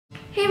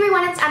Hey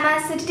everyone, it's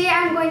Emma. So today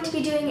I'm going to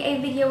be doing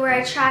a video where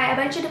I try a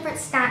bunch of different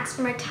snacks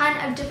from a ton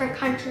of different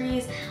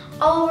countries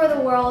all over the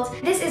world.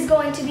 This is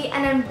going to be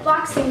an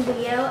unboxing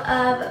video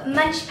of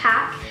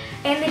Munchpak,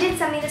 and they did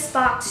send me this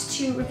box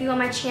to review on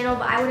my channel,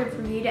 but I would have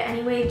reviewed it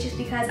anyway just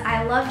because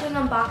I love doing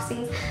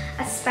unboxings,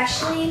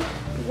 especially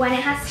when it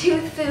has to do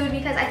with food,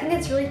 because I think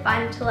it's really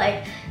fun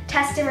to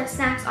test different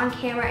snacks on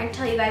camera and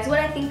tell you guys what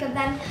I think of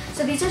them.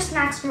 So these are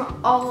snacks from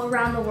all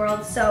around the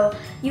world, so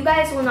you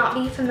guys will not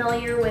be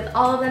familiar with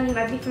all of them. You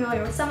might be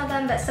familiar with some of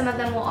them, but some of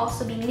them will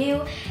also be new.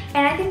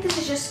 And I think this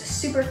is just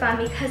super fun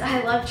because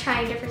I love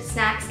trying different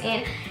snacks,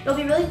 and it'll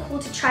be really cool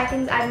to try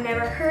things I've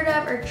never heard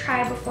of or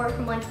tried before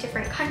from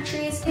different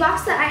countries. The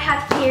box that I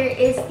have here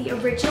is the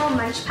original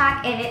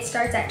Munchpak, and it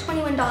starts at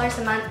 $21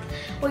 a month,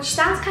 which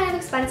sounds kind of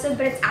expensive,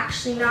 but it's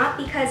actually not,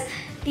 because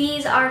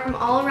these are from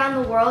all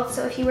around the world.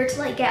 So if you were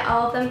to get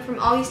all of them from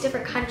all these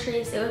different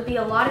countries, it would be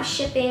a lot of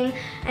shipping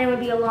and it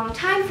would be a long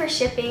time for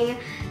shipping.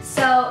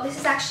 So this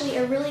is actually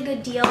a really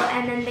good deal.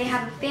 And then they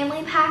have a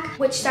family pack,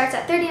 which starts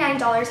at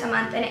 $39 a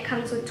month, and it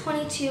comes with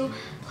 22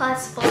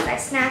 plus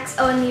full-size snacks.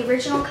 Oh, and the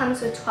original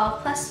comes with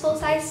 12 plus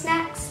full-size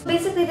snacks.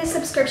 Basically, this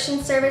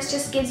subscription service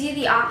just gives you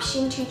the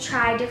option to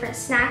try different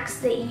snacks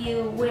that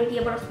you wouldn't be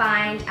able to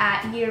find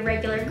at your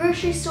regular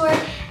grocery store.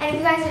 And if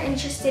you guys are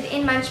interested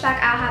in Munchpak,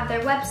 I'll have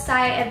their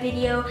website, a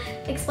video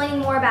explaining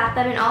more about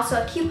them, and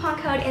also a coupon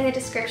code in the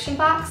description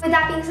box. With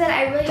that being said,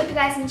 I really hope you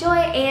guys enjoy,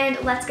 and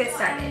let's get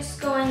started. I'm just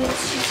going to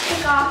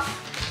take off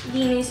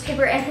the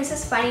newspaper, and this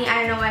is funny, I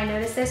don't know why I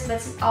noticed this, but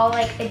it's all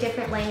a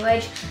different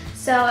language.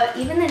 So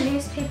even the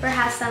newspaper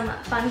has some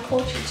fun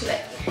culture to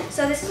it.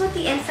 So this is what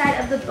the inside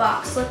of the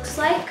box looks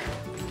like.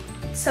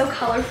 It's so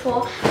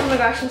colorful. Oh my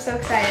gosh, I'm so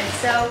excited.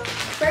 So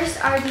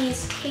first are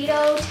these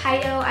Tato,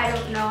 I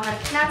don't know how to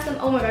pronounce them.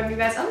 Oh my god, you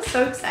guys, I'm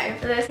so excited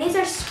for this. These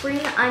are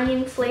spring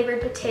onion flavored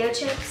potato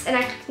chips, and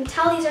I can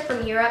tell these are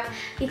from Europe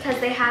because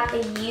they have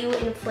a U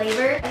in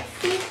flavor. I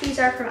think these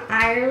are from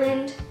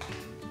Ireland.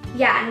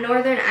 Yeah,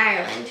 Northern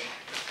Ireland.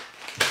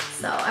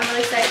 So I'm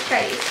really excited to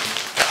try these.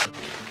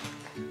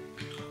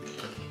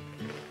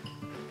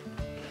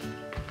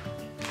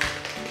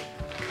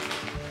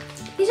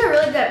 These are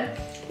really good.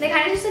 They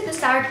kind of just the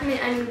sour cream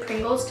and onion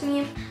Pringles to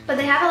me, but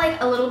they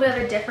have a little bit of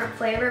a different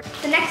flavor.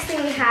 The next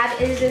thing we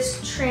have is this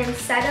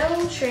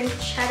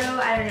Trancetto,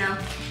 I don't know.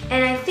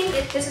 And I think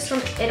this is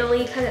from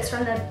Italy because it's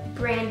from the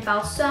brand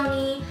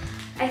Balsoni.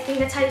 I think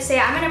that's how you say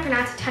it. I'm gonna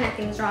pronounce a ton of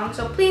things wrong,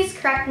 so please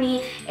correct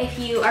me if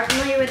you are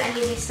familiar with any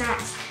of these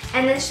snacks.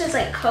 And this says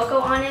cocoa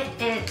on it,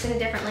 and it's in a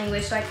different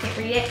language, so I can't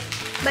read it.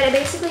 But it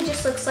basically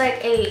just looks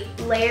like a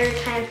layered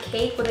kind of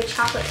cake with a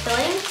chocolate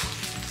filling.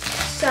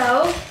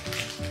 So,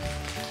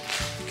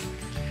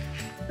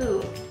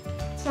 ooh,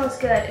 it smells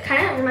good. It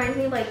kind of reminds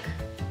me of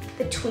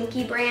the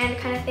Twinkie brand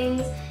kind of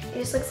things. It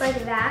just looks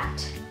like that.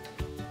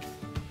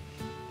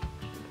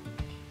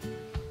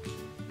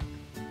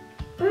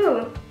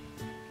 Ooh.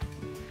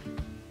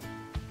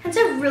 That's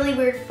a really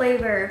weird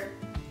flavor.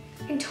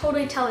 I can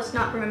totally tell it's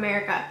not from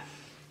America.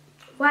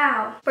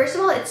 Wow. First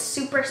of all, it's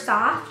super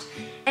soft,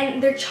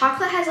 and their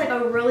chocolate has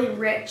a really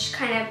rich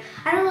kind of,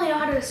 I don't really know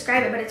how to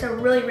describe it, but it's a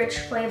really rich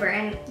flavor,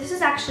 and this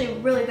is actually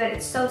really good.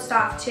 It's so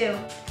soft too.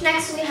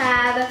 Next we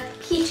have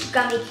peach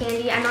gummy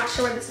candy. I'm not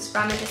sure where this is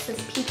from. It just says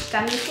peach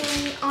gummy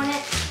candy on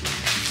it.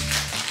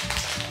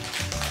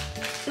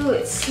 Ooh,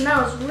 it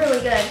smells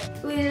really good.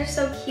 Ooh, these are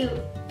so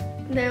cute.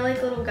 They're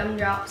like little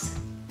gumdrops.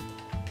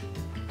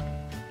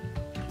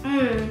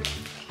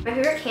 My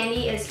favorite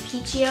candy is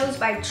Peachios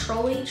by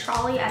Trolley,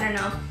 I don't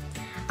know.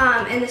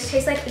 And this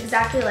tastes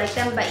exactly like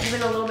them, but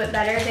even a little bit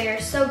better. They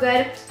are so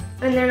good,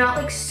 and they're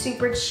not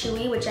super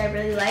chewy, which I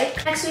really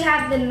like. Next we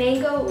have the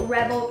Mango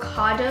Rebel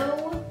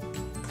Cado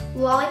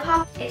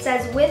lollipop. It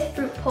says with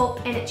fruit pulp,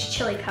 and it's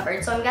chili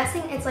covered. So I'm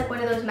guessing it's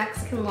one of those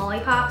Mexican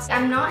lollipops.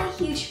 I'm not a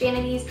huge fan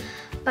of these,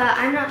 but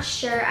I'm not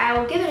sure. I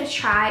will give it a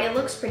try. It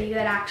looks pretty good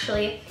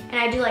actually, and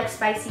I do like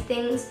spicy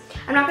things.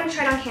 I'm not gonna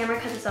try it on camera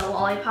because it's a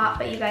lollipop,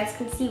 but you guys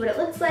can see what it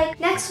looks like.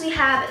 Next we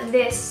have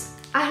this,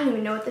 I don't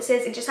even know what this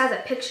is. It just has a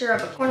picture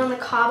of a corn on the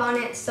cob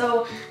on it,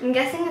 so I'm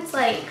guessing it's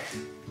I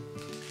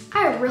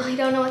really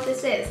don't know what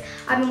this is.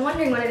 I've been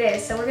wondering what it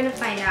is, so we're gonna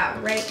find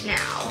out right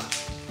now.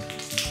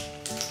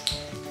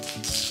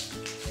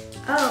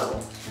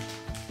 Oh,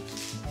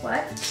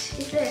 what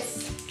is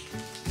this?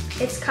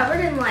 It's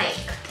covered in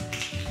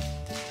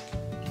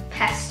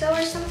pesto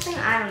or something?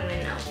 I don't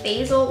even know.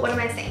 Basil, what am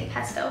I saying?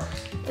 Pesto.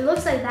 It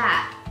looks like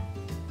that.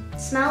 It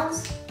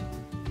smells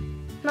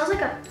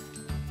like a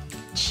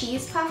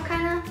cheese puff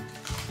kind of.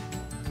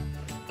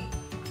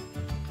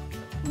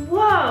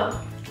 Whoa!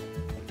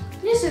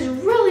 This is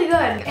really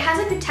good. It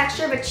has the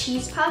texture of a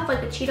cheese puff,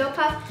 like a Cheeto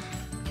puff,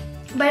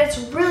 but it's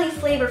really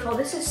flavorful.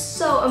 This is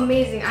so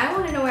amazing. I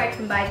want to know where I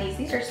can buy these.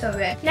 These are so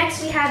good.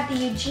 Next we have the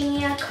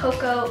Eugenia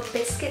Cocoa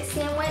Biscuit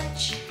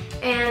Sandwich,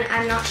 and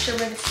I'm not sure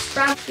where this is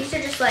from. These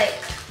are just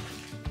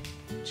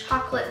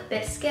chocolate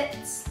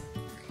biscuits.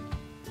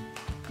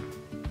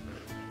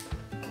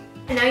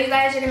 I know you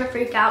guys are gonna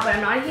freak out, but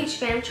I'm not a huge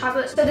fan of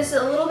chocolate, so this is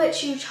a little bit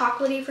too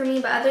chocolatey for me,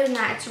 but other than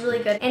that, it's really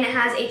good. And it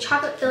has a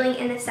chocolate filling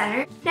in the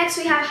center. Next,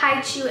 we have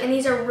Hi-Chew, and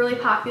these are really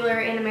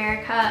popular in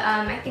America.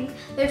 I think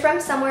they're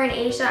from somewhere in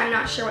Asia, I'm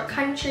not sure what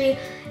country,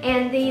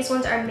 and these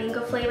ones are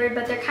mango flavored,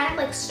 but they're kind of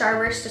like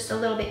Starburst, just a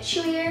little bit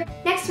chewier.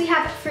 Next, we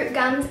have Fruit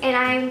Gums, and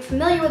I'm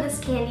familiar with this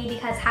candy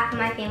because half of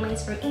my family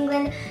is from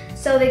England,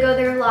 so they go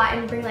there a lot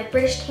and bring like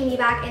British candy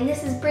back, and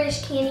this is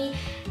British candy.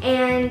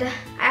 And I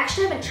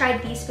actually haven't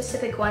tried these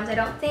specific ones, I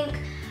don't think,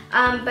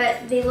 but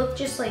they look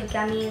just like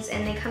gummies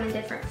and they come in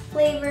different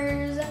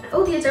flavors.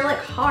 Oh, these are like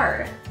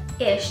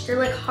hard-ish. They're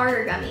like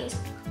harder gummies.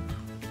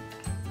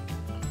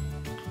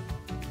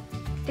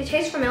 They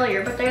taste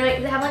familiar, but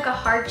they have like a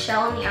hard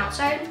shell on the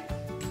outside.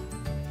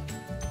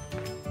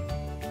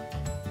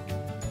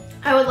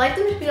 I would like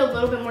them to be a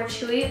little bit more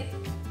chewy,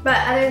 but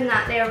other than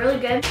that, they are really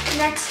good.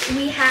 Next,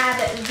 we have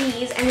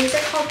these, and these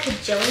are called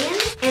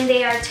Pajillions, and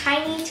they are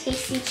tiny,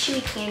 tasty,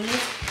 chewy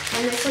candies,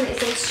 and this one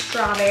is a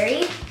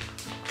strawberry.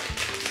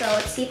 So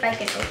let's see if I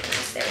can open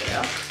this. There we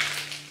go.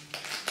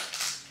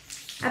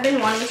 I've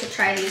been wanting to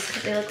try these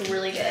because they look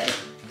really good.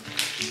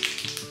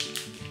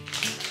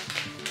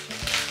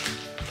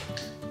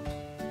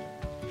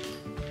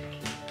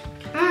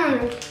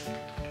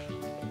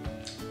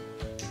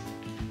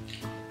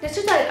 This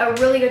is like a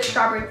really good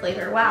strawberry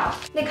flavor, wow.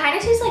 They kind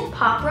of taste like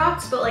Pop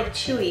Rocks, but like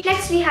chewy.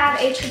 Next we have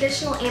a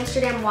traditional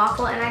Amsterdam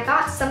waffle, and I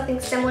got something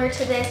similar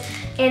to this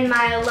in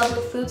my Love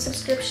with Food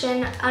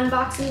subscription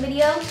unboxing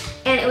video,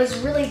 and it was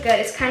really good.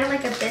 It's kind of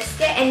like a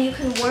biscuit, and you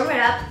can warm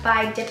it up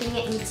by dipping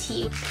it in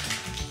tea.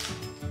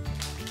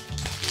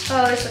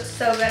 Oh, this looks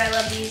so good, I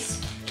love these.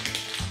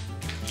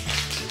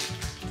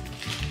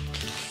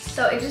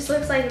 So it just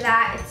looks like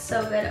that, it's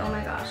so good, oh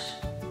my gosh.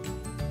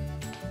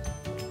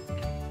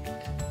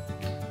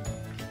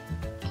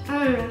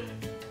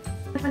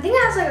 I think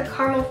it has like a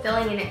caramel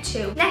filling in it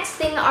too. Next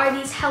thing are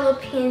these Hello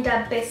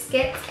Panda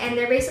biscuits, and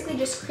they're basically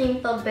just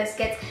cream-filled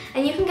biscuits.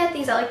 And you can get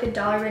these at like the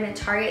Dollar Bin and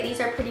Target. These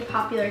are pretty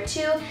popular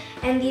too.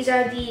 And these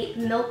are the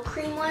milk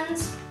cream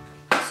ones.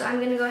 So I'm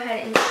gonna go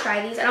ahead and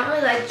try these. I don't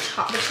really like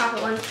the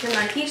chocolate ones because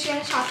I'm not a huge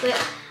fan of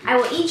chocolate. I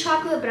will eat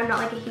chocolate, but I'm not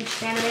like a huge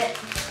fan of it.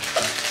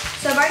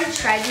 So I've already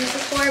tried these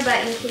before,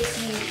 but in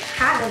case you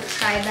haven't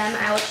tried them,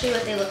 I will show you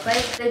what they look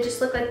like. They just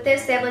look like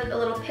this. They have like a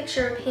little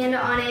picture of a panda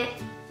on it.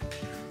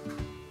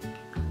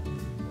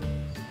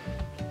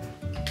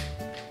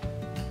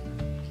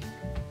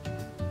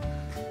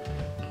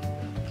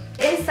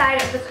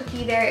 Inside of the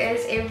cookie there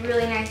is a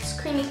really nice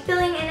creamy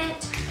filling in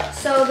it.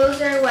 So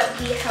those are what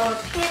the Hello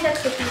Panda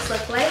cookies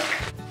look like.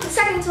 The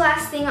second to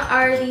last thing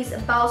are these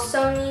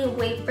Balsoni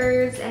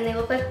wafers, and they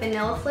look like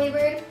vanilla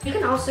flavored. You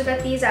can also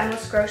get these at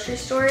most grocery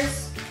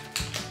stores.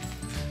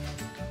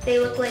 They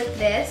look like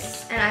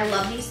this, and I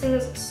love these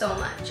things so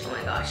much. Oh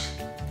my gosh.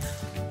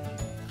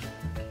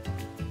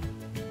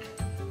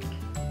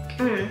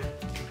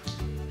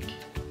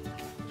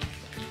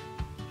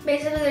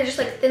 Basically, they're just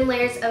like thin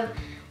layers of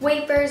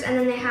wafers, and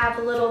then they have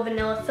little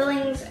vanilla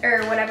fillings,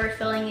 or whatever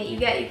filling that you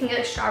get. You can get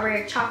a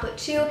strawberry or chocolate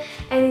too,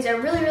 and these are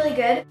really, really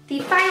good. The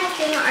final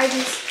thing are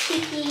these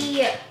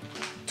Tiki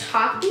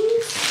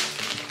Talkies,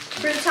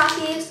 fruit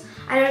Talkies.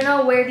 I don't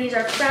know where these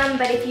are from,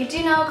 but if you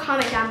do know,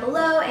 comment down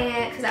below,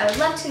 and because I would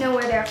love to know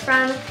where they're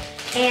from.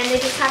 And they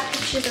just have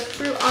pictures of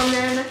fruit on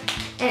them,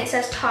 and it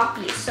says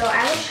Talkies. So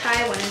I will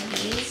try one of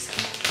these,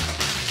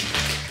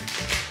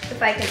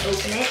 if I can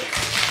open it.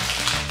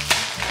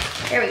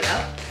 There we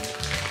go.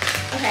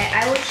 Okay,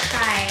 I will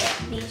try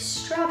the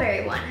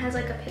strawberry one. It has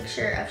like a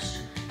picture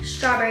of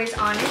strawberries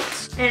on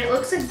it, and it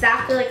looks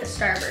exactly like a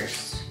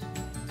Starburst.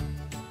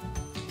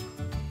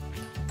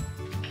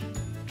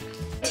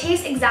 It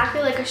tastes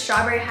exactly like a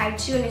strawberry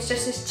Hi-Chew, and it's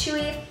just as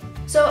chewy.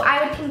 So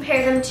I would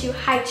compare them to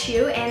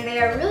Hi-Chew, and they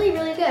are really,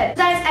 really good.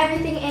 That is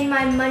everything in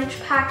my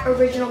Munchpak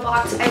original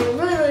box. I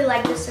really, really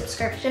like this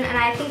subscription, and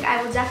I think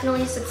I will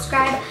definitely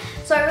subscribe.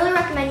 So I really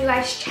recommend you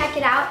guys check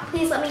it out.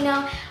 Please let me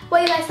know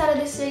what you guys thought of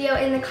this video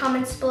in the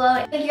comments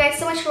below. Thank you guys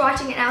so much for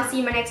watching, and I'll see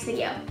you in my next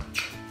video.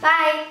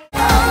 Bye!